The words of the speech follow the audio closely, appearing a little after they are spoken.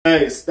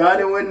Hey,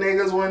 starting with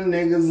niggas when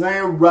niggas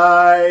ain't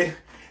right.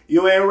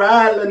 You ain't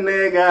right, little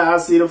nigga. I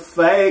see the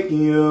fake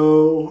in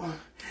you.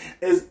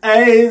 It's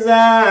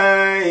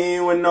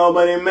easy when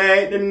nobody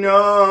make the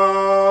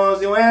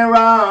noise. You ain't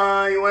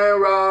right, you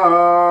ain't right.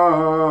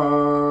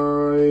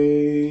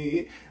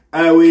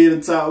 Alright, we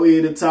at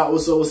the top.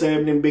 What's up, what's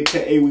happening? Big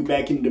K.A. We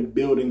back in the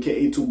building.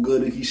 K.A. too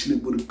good. He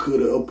sleep with a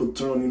coulda, upper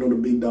turn. You know the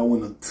big dog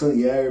want a ton.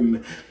 You heard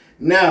me?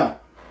 Now,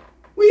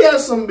 we had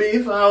some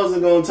beef. I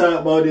wasn't going to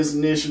talk about this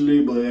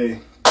initially, but hey,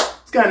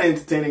 it's kind of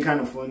entertaining, kind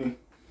of funny.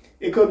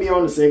 It could be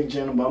on the second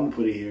channel, but I'm going to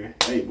put it here.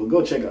 Hey, but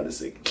go check out the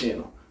second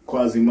channel.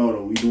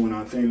 Quasimodo, we doing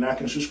our thing. Like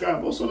and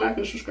subscribe. Also like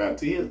and subscribe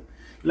to here. You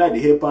like the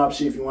hip-hop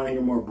shit, if you want to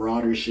hear more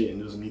broader shit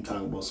and just me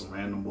talking about some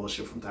random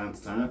bullshit from time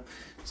to time,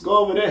 let's go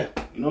over there,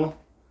 you know?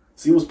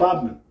 See what's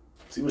popping.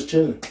 See what's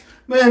chilling.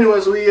 But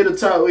anyways, we here to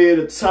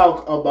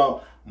talk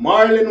about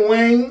Marlon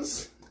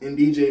Wayans and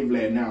DJ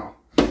Vlad. Now,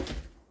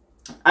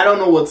 I don't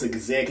know what's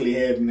exactly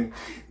happening.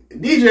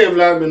 DJ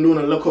Vlad been doing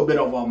a little bit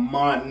of a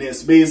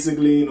madness,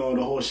 basically, you know,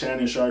 the whole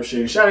Shannon Sharp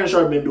shit. Shannon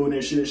Sharp been doing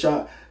this shit.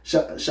 Shout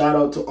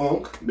out to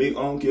Unc, Big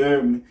Unc, you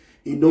heard me.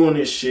 He doing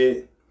this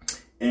shit.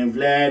 And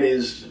Vlad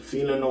is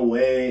feeling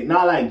away.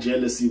 Not like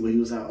jealousy, but he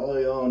was like, oh,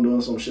 yo, I'm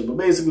doing some shit. But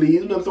basically,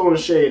 he's been throwing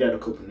shade at a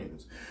couple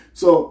niggas.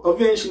 So,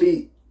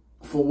 eventually,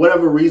 for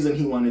whatever reason,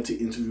 he wanted to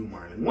interview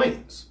Marlon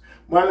Wayans.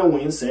 Marlon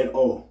Wayans said,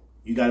 oh,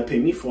 you got to pay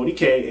me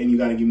 $40K and you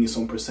got to give me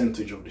some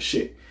percentage of the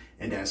shit.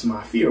 And that's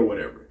my fee or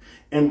whatever.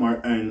 And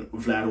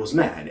Vlad was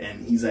mad.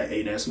 And he's like,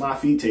 hey, that's my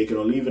fee. Take it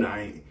or leave it.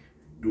 I ain't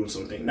doing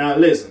something. Now,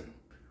 listen.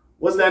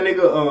 What's that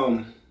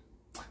nigga?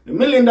 The $1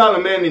 Million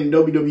Man in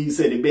WWE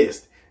said it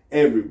best.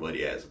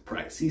 Everybody has a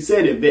price. He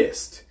said it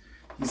best.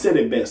 He said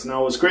it best.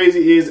 Now, what's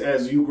crazy is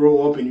as you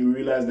grow up and you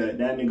realize that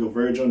nigga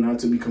Virgil, not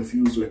to be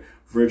confused with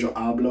Virgil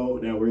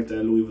Abloh that worked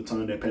at Louis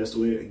Vuitton that passed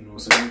away. You know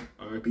what I'm saying?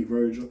 R.I.P.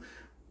 Virgil.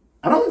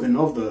 I don't even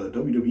know if the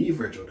WWE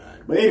Virgil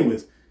died. But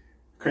anyways,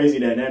 crazy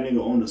that nigga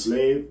owned a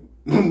slave.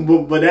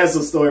 but that's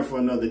a story for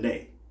another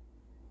day.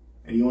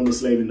 And he owned a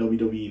slave in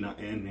WWE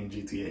and in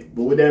GTA.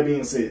 But with that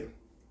being said,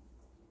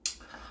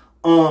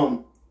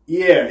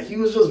 yeah, he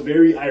was just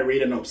very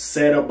irate and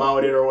upset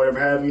about it or whatever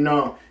have you.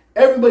 Now,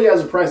 everybody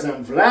has a price.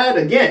 And Vlad,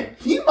 again,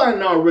 he might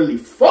not really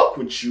fuck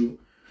with you,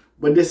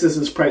 but this is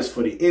his price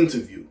for the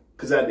interview.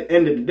 Because at the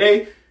end of the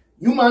day,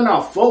 you might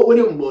not fuck with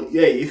him, but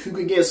yeah, if you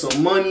could get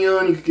some money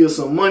on, you could get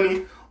some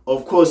money,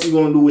 of course you're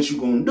going to do what you're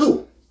going to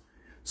do.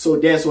 So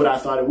that's what I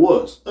thought it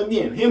was.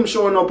 Again, him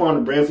showing up on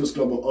the Breakfast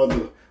Club or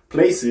other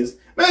places,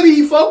 maybe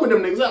he fuck with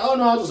them niggas. Like, oh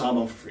no, I'll just hop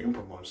on for free. I'm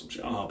promoting some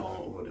shit. I'll hop on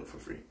over there for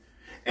free.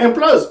 And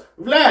plus,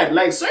 Vlad,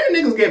 like certain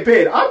niggas get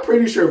paid. I'm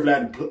pretty sure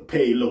Vlad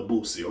paid Lil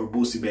Boosie or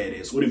Boosie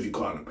Badass, whatever you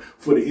call him,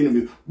 for the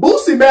interview.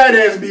 Boosie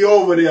Badass be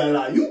over there a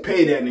lot. You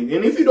pay that nigga.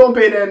 And if you don't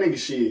pay that nigga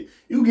shit,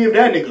 you give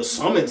that nigga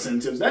some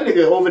incentives. That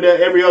nigga over there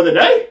every other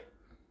day.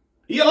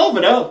 He over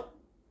there.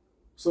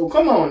 So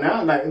come on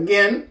now. Like,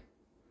 again,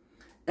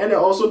 and it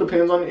also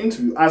depends on the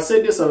interview. I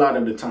said this a lot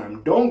of the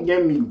time. Don't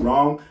get me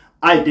wrong.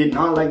 I did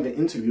not like the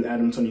interview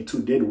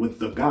Adam22 did with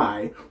the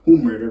guy who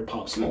murdered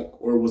Pop Smoke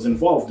or was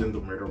involved in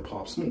the murder of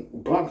Pop Smoke.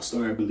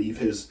 Blockstar, I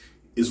believe,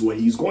 is what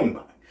he's going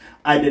by.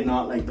 I did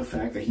not like the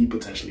fact that he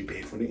potentially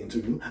paid for the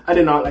interview. I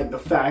did not like the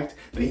fact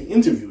that he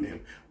interviewed him.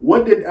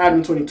 What did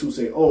Adam22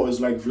 say? Oh, it's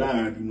like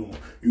Vlad, you know,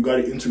 you got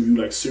to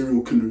interview like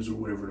serial killers or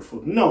whatever the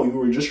fuck. No, you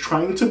were just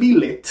trying to be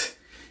lit.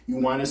 You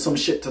wanted some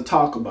shit to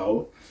talk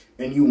about.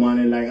 And you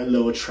wanted like a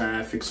little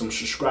traffic, some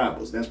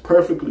subscribers. That's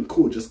perfectly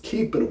cool. Just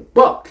keep it a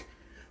buck.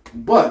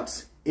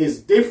 But it's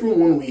different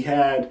when we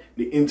had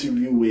the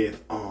interview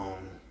with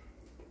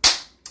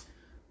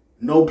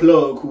No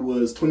Plug, who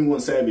was 21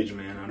 Savage,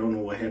 man. I don't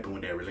know what happened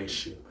with that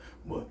relationship.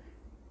 But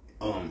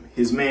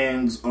his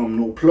man's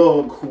No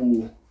Plug,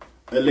 who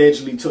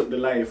allegedly took the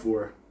life,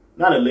 or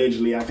not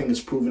allegedly, I think it's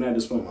proven at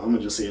this point. I'm gonna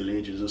just say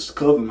allegedly just to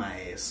cover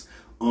my ass.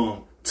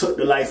 Took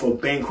the life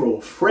of Bankroll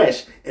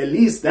Fresh. At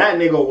least that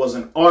nigga was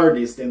an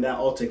artist and that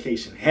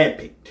altercation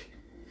happened.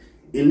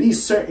 At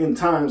least certain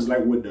times,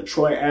 like with the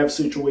Troy Ave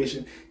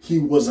situation, he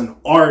was an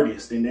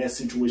artist and that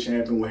situation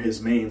happened where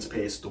his man's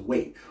passed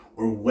away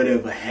or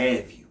whatever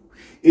have you.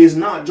 It's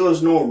not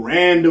just no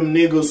random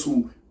niggas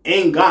who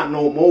ain't got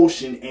no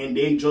motion and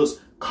they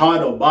just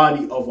caught a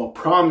body of a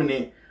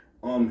prominent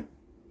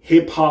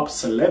hip-hop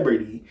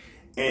celebrity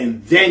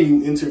and then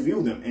you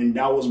interview them. And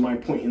that was my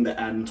point in the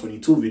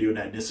Adam22 video,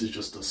 that this is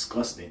just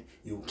disgusting.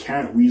 You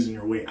can't reason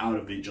your way out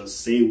of it.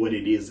 Just say what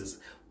it is. It's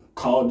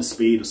called a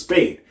spade a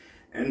spade.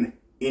 And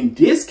in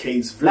this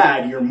case,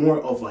 Vlad, you're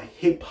more of a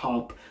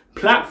hip-hop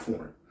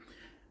platform.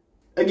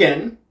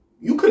 Again,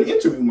 you could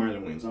interview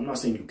Marlon Wayans. I'm not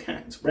saying you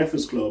can't.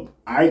 Breakfast Club,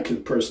 I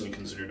could personally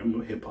consider them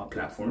a hip-hop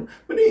platform,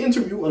 but they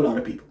interview a lot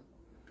of people.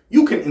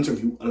 You can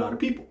interview a lot of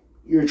people.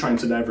 You're trying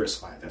to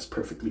diversify. That's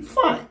perfectly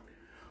fine.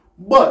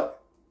 But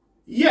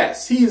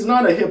yes, he is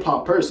not a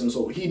hip-hop person,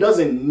 so he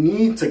doesn't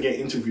need to get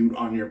interviewed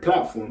on your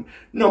platform,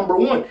 number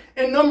one.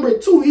 And number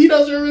two, he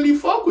doesn't really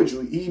fuck with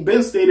you. He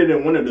been stated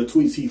in one of the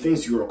tweets he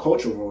thinks you're a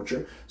culture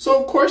vulture, so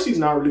of course he's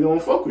not really gonna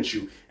fuck with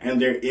you. And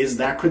there is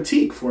that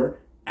critique for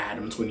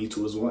Adam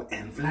 22 as well,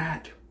 and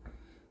Vlad.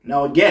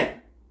 Now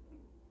again,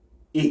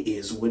 it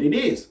is what it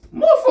is.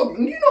 Motherfucker,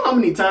 you know how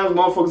many times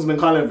motherfuckers been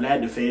calling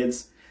Vlad the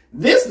feds?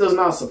 This does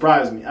not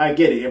surprise me. I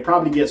get it. It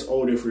probably gets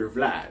older for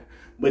Vlad.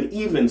 But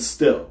even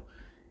still,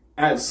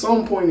 at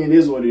some point it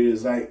is what it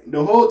is. Like,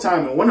 the whole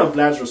time, and one of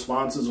Vlad's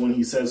responses when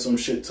he says some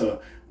shit to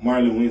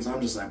Marlon Wayans,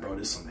 I'm just like, bro,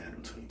 this is some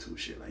Adam 22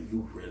 shit. Like,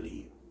 you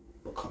really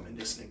becoming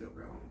this nigga,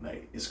 bro.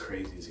 Like, it's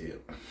crazy as hell.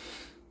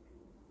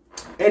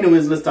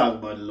 Anyways, let's talk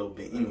about it a little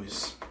bit.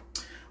 Anyways,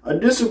 a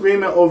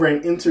disagreement over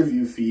an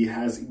interview fee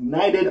has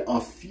ignited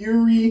a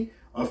fury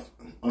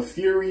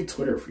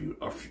Twitter feud.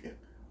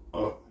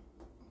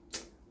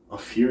 A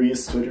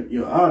furious Twitter.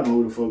 Yo, I don't know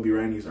who the fuck be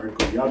writing these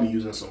articles. Y'all be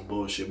using some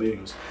bullshit. But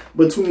anyways,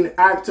 between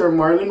actor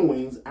Marlon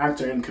Wayans,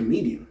 actor and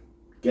comedian,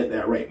 get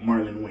that right,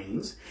 Marlon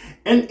Wayans,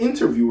 and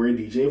interviewer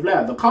DJ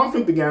Vlad. The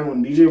conflict began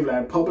when DJ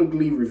Vlad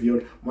publicly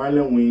revealed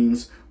Marlon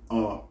Wayans'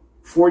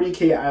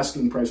 $40K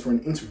asking price for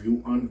an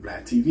interview on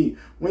Vlad TV.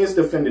 Wayans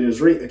defended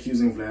his rate,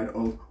 accusing Vlad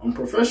of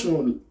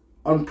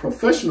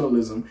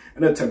unprofessionalism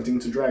and attempting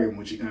to drag him,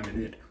 which he kind of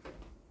did.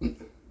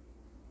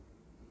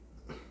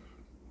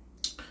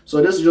 So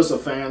this is just a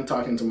fan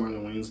talking to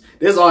Marlon Wayans.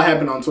 This all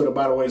happened on Twitter,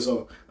 by the way.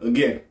 So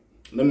again,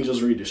 let me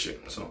just read this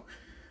shit. So,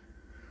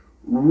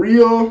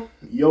 Real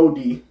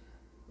Yodi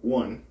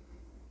 1.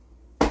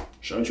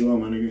 Shout you out,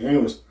 my nigga.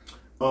 Anyways,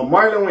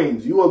 Marlon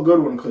Wayans, you a good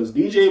one, because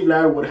DJ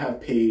Vlad would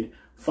have paid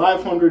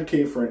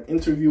 $500K for an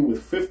interview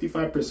with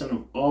 55%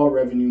 of all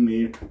revenue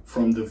made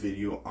from the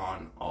video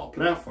on all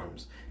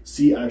platforms.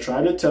 See, I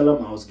tried to tell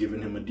him I was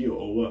giving him a deal.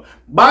 Oh, well.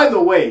 By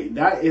the way,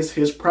 that is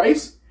his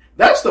price.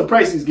 That's the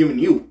price he's giving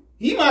you.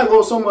 He might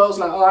go somewhere else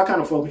like, oh, I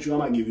kind of fuck with you. I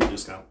might give you a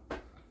discount.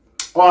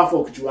 Oh, I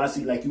fuck with you. I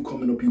see like you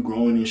coming up, you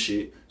growing and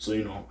shit. So,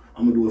 you know,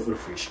 I'm going to do it for the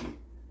free shit.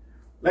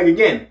 Like,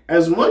 again,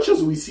 as much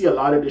as we see a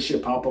lot of this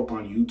shit pop up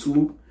on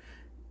YouTube,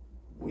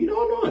 we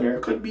don't know. There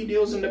could be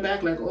deals in the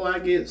back like, oh, I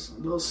get a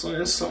little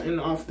something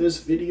off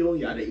this video.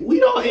 Yada. We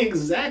don't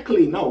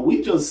exactly know.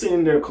 We just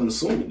sitting there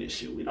consuming this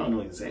shit. We don't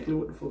know exactly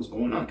what the fuck's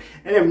going on.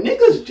 And if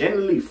niggas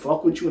generally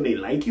fuck with you and they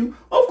like you,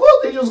 of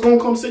course they just gonna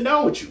come sit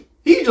down with you.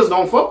 He just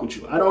don't fuck with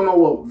you. I don't know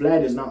what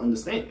Vlad is not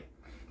understanding.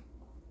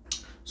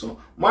 So,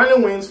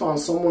 Marlon Wayans found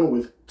someone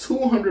with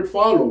 200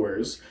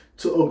 followers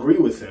to agree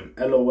with him.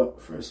 LOL.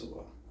 First of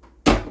all,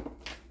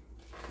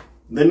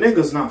 the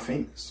nigga's not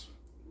famous.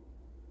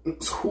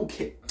 Who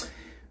cares?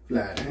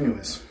 Vlad.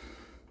 Anyways,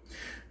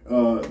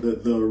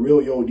 the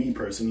real Yodi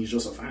person, he's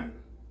just a fan.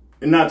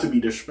 And not to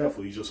be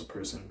disrespectful, he's just a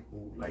person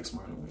who likes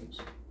Marlon Wayans.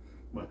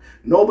 But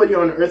nobody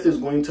on earth is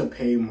going to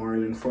pay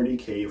Marlon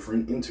 $40K for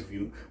an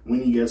interview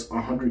when he gets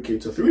 100K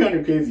to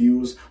 300K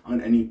views on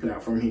any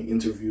platform he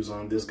interviews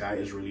on. This guy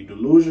is really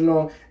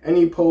delusional, and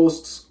he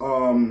posts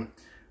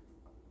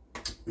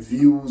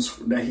views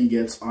that he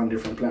gets on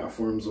different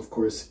platforms. Of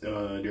course,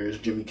 there's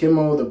Jimmy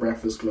Kimmel, The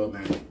Breakfast Club,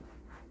 and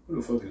who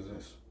the fuck is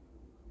this?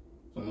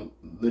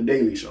 The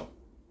Daily Show.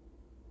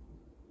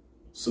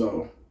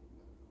 So,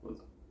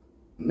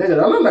 nigga,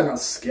 that look like a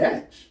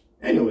sketch.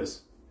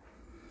 Anyways.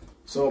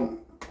 So,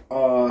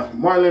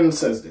 Marlon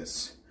says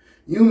this.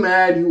 You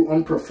mad, you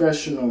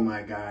unprofessional,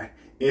 my guy.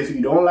 If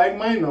you don't like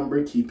my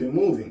number, keep it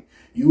moving.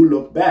 You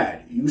look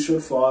bad. You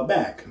should fall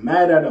back.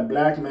 Mad at a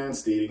black man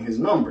stating his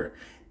number.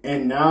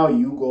 And now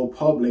you go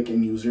public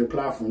and use your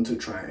platform to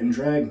try and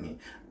drag me.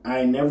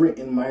 I never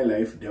in my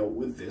life dealt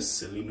with this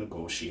silly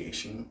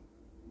negotiating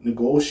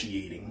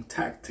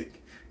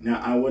tactic. Now,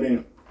 I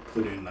wouldn't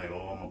put in like,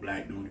 oh, I'm a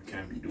black dude, you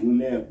can't be doing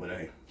that,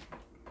 but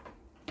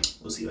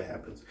we'll see what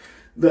happens.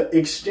 The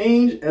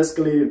exchange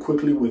escalated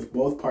quickly, with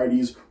both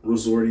parties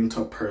resorting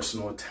to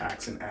personal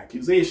attacks and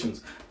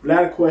accusations.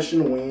 Vlad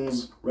questioned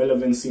Wayne's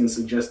relevancy and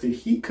suggested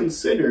he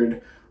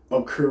considered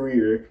a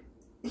career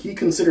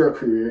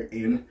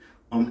in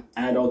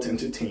adult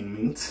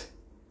entertainment,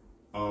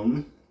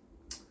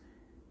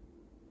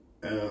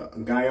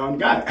 guy on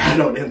guy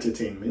adult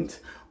entertainment,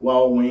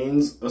 while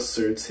Wayans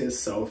asserts his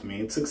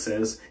self-made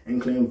success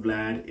and claims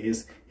Vlad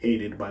is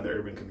hated by the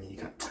urban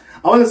community.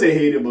 I wouldn't say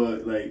hated,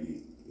 but like,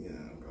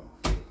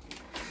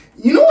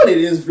 you know what it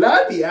is?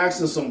 Vlad be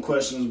asking some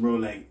questions, bro,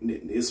 like,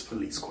 it's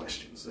police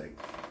questions. Like,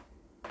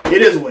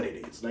 it is what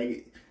it is.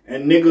 Like,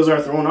 and niggas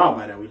are thrown out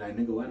by that. We like,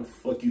 nigga, why the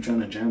fuck you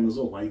trying to jam us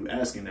up? Why you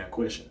asking that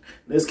question?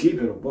 Let's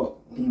keep it a buck.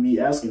 He be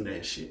asking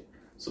that shit.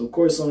 So, of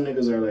course, some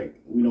niggas are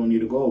like, we don't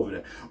need to go over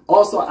that.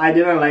 Also, I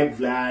didn't like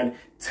Vlad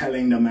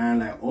telling the man,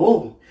 like,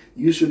 oh,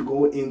 you should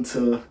go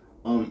into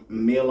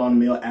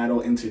male-on-male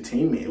adult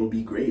entertainment. It would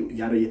be great.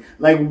 Yada, yada.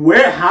 Like,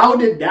 how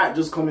did that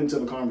just come into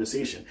the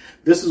conversation?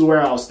 This is where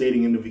I was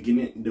stating in the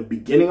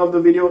beginning of the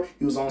video,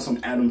 he was on some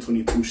Adam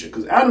 22 shit.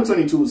 Because Adam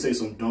 22 would say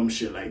some dumb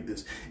shit like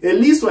this. At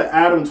least with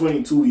Adam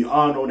 22, we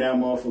all know that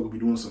motherfucker be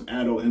doing some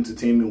adult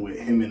entertainment with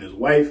him and his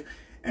wife.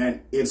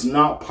 And it's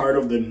not part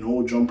of the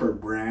No Jumper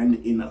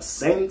brand in a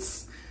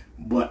sense.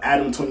 But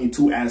Adam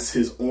 22 as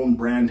his own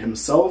brand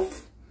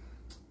himself,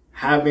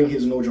 having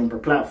his No Jumper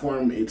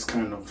platform, it's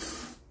kind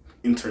of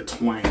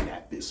intertwined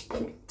at this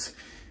point.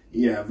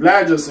 Yeah,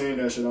 Vlad just saying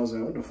that shit, I was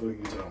like, what the fuck are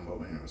you talking about,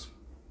 man?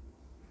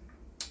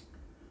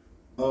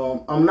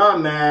 I'm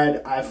not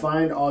mad. I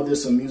find all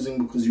this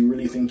amusing because you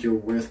really think you're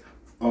worth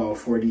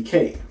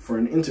 40K for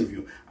an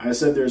interview. I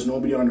said there's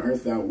nobody on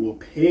earth that will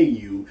pay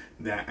you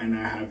that, and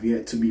I have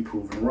yet to be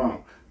proven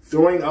wrong.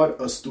 Throwing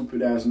out a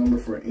stupid ass number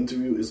for an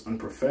interview is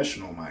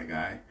unprofessional, my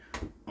guy.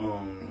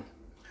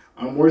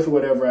 I'm worth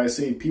whatever I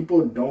say.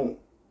 People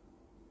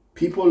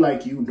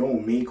like you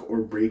don't make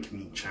or break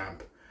me,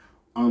 champ.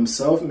 I'm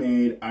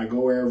self-made. I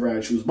go wherever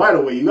I choose. By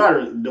the way,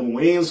 the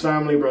Wayans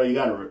family, bro. You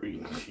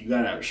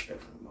gotta have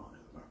respect for them,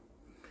 bro.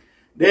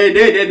 They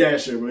did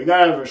that shit, bro. You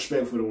gotta have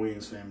respect for the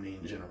Wayans family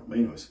in general. But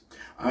anyways,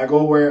 I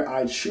go where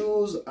I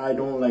choose. I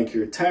don't like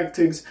your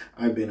tactics.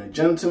 I've been a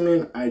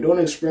gentleman. I don't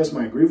express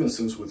my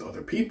grievances with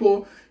other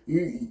people.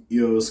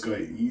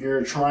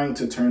 You're trying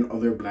to turn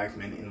other black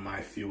men in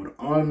my field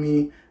on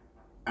me,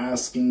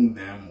 asking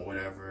them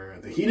whatever.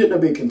 The heated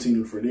debate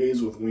continued for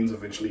days, with Wayans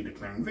eventually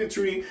declaring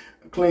victory,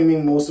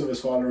 claiming most of his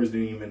followers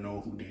didn't even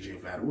know who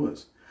DJ Vlad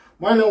was.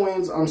 Marlon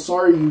Wayans, I'm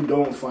sorry you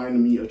don't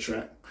find me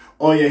attractive.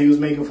 Oh yeah, he was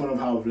making fun of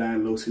how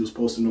Vlad looks. He was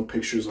posting no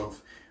pictures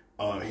of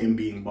him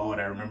being bald.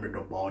 I remember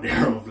the bald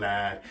era of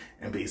Vlad,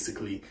 and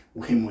basically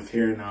him with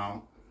hair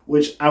now.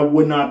 Which I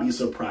would not be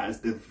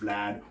surprised if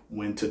Vlad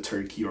went to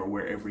Turkey or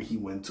wherever he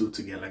went to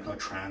get like a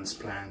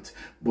transplant.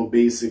 But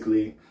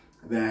basically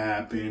that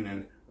happened,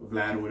 and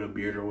Vlad with a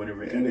beard or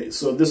whatever. And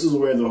so this is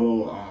where the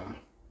whole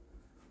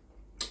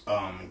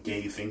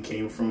gay thing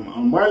came from.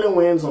 Marlon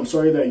Wayans, I'm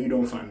sorry that you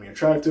don't find me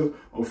attractive.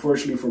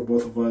 Unfortunately for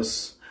both of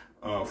us,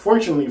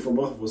 fortunately for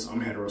both of us,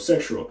 I'm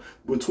heterosexual.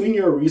 Between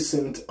your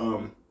recent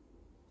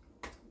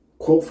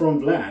quote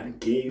from Vlad,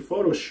 gay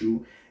photo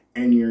shoot,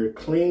 and your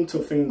claim to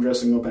fame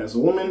dressing up as a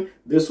woman,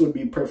 this would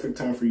be perfect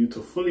time for you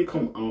to fully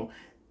come out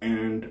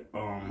and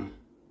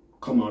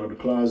come out of the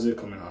closet,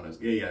 coming out as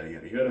gay, yada,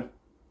 yada, yada.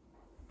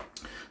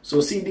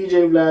 So see,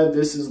 DJ Vlad,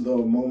 this is the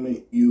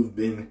moment you've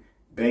been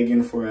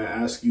begging for. I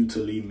ask you to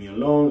leave me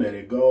alone, let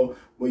it go,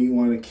 but you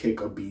want to kick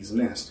a bee's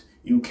nest.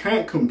 You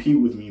can't compete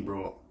with me,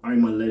 bro.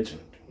 I'm a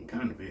legend. He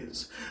kind of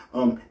is.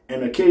 And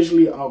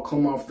occasionally I'll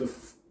come off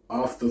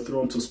the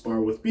throne to spar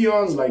with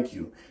peons like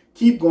you.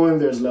 Keep going,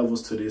 there's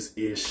levels to this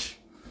ish.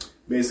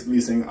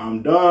 Basically saying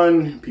I'm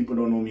done. People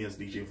don't know me as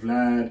DJ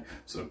Vlad.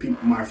 So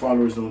my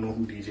followers don't know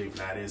who DJ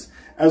Vlad is.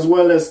 As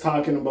well as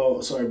talking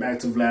about, sorry, back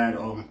to Vlad,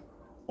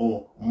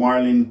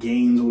 Marlon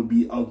Gaines would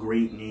be a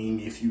great name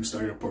if you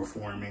started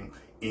performing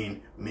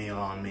in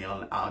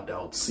male-on-male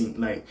adult scene.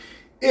 Like,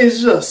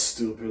 it's just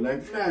stupid.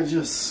 Like, Vlad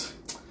just...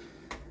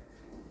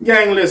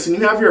 Gang, listen,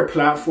 you have your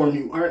platform.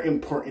 You are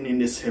important in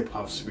this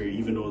hip-hop sphere,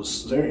 even though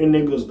certain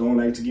niggas don't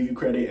like to give you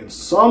credit. And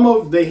some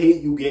of the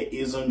hate you get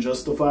is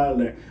unjustified.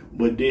 Like,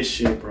 but this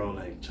shit, bro,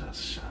 like,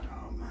 just shut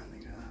up, my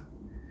nigga.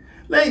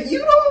 Like, you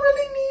don't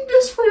really need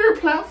this for your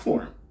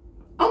platform.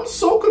 I'm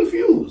so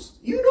confused.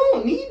 You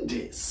don't need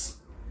this.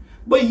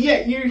 But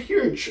yet you're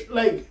here,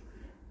 like,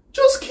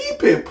 just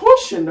keep it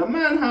pushing. The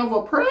man have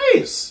a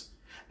price.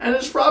 And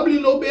it's probably a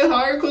little bit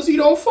higher because he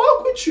don't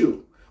fuck with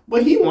you.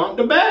 But he want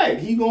the bag.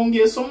 He gonna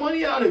get some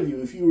money out of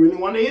you if you really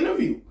want to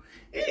interview.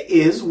 It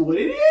is what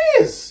it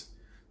is.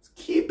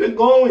 Keep it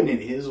going. It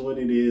is what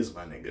it is,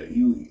 my nigga.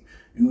 You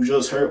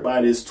just hurt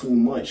by this too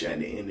much at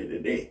the end of the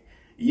day.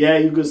 Yeah,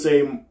 you could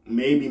say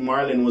maybe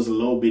Marlon was a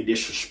little bit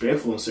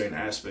disrespectful in certain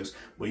aspects,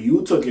 but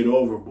you took it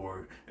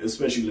overboard.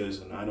 Especially,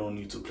 listen, I don't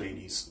need to play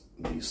these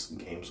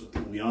games with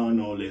you. We all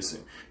know,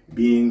 listen,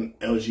 being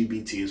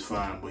LGBT is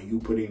fine, but you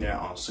putting that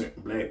on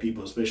certain black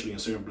people, especially in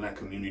certain black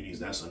communities,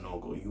 that's a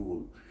no-go.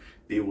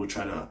 They will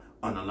try to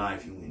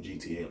unalive you in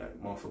GTA.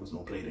 Like, motherfuckers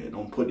don't play that.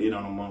 Don't put it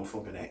on a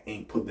motherfucker that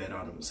ain't put that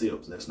on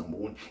themselves. That's number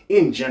one.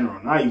 In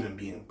general, not even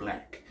being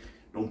black.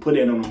 Don't put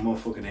that on a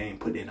motherfucker that ain't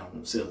put that on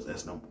themselves.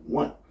 That's number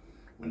one.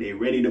 When they're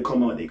ready to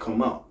come out, they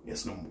come out.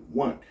 That's number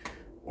one.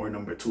 Or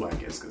number two, I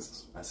guess,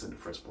 because I said the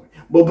first point.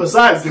 But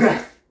besides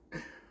that,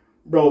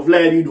 bro,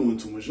 Vlad, you doing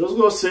too much. Just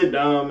go sit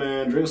down,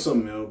 man. Drink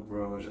some milk,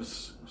 bro.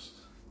 Just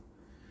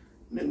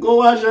go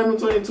watch Adam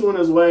 22 and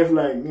his wife,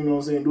 like, you know what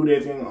I'm saying, do their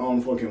thing on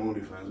fucking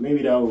OnlyFans.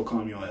 Maybe that will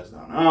calm your ass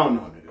down. I don't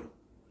know, nigga.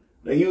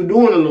 Like, you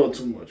doing a little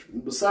too much.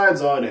 Besides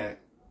all that,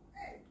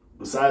 hey,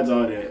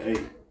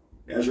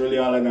 that's really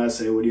all I gotta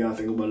say. What do y'all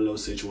think about a little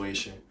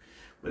situation?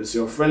 But it's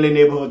your friendly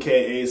neighborhood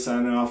K.A.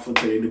 signing off for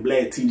today. The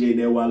Black TJ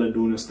there while they're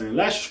doing this thing.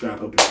 Like,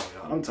 subscribe up here,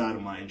 y'all. I'm tired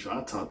of my intro.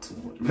 I talk too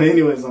much. But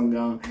anyways, I'm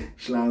gone.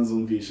 Schlanz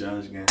und Fisch,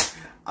 again.